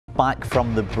back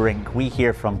from the brink. We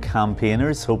hear from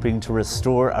campaigners hoping to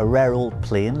restore a rare old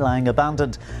plane lying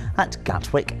abandoned at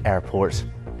Gatwick Airport.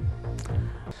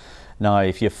 Now,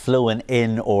 if you've flown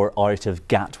in or out of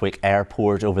Gatwick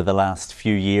Airport over the last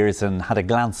few years and had a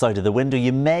glance out of the window,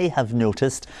 you may have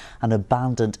noticed an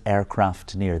abandoned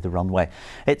aircraft near the runway.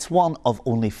 It's one of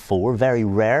only 4 very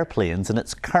rare planes and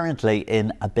it's currently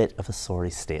in a bit of a sorry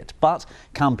state. But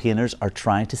campaigners are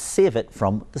trying to save it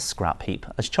from the scrap heap,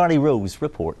 as Charlie Rose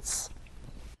reports.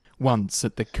 Once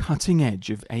at the cutting edge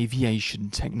of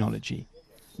aviation technology,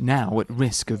 now at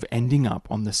risk of ending up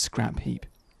on the scrap heap.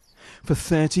 For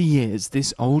 30 years,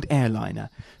 this old airliner,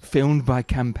 filmed by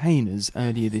campaigners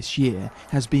earlier this year,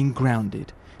 has been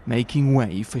grounded, making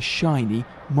way for shiny,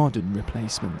 modern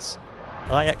replacements.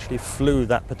 I actually flew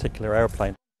that particular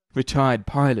airplane. Retired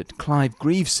pilot Clive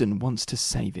Grieveson wants to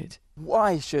save it.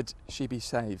 Why should she be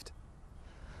saved?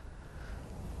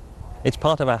 It's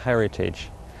part of our heritage.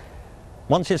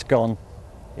 Once it's gone,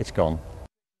 it's gone.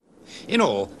 In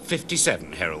all,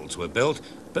 57 Heralds were built,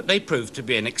 but they proved to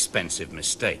be an expensive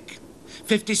mistake.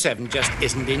 57 just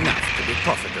isn't enough to be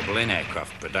profitable in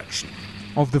aircraft production.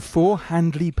 Of the 4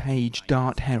 Handley Page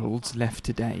Dart Heralds left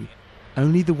today,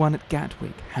 only the one at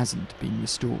Gatwick hasn't been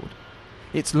restored.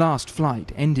 Its last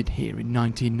flight ended here in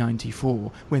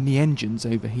 1994 when the engines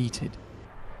overheated.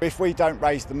 If we don't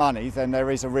raise the money, then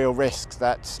there is a real risk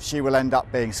that she will end up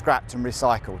being scrapped and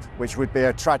recycled, which would be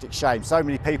a tragic shame. So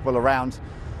many people around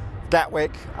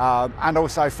Gatwick and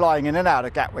also flying in and out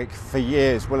of Gatwick for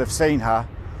years will have seen her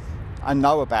and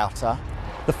know about her.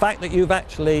 The fact that you've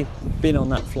actually been on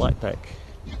that flight deck,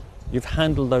 you've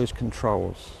handled those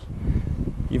controls,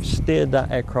 you've steered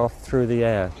that aircraft through the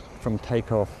air from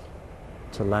takeoff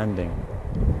to landing,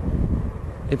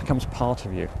 it becomes part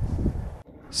of you.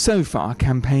 So far,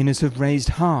 campaigners have raised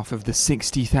half of the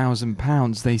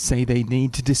 £60,000 they say they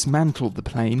need to dismantle the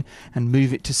plane and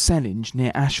move it to Sellinge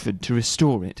near Ashford to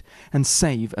restore it and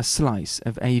save a slice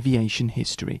of aviation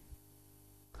history.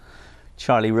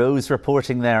 Charlie Rose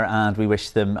reporting there, and we wish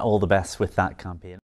them all the best with that campaign.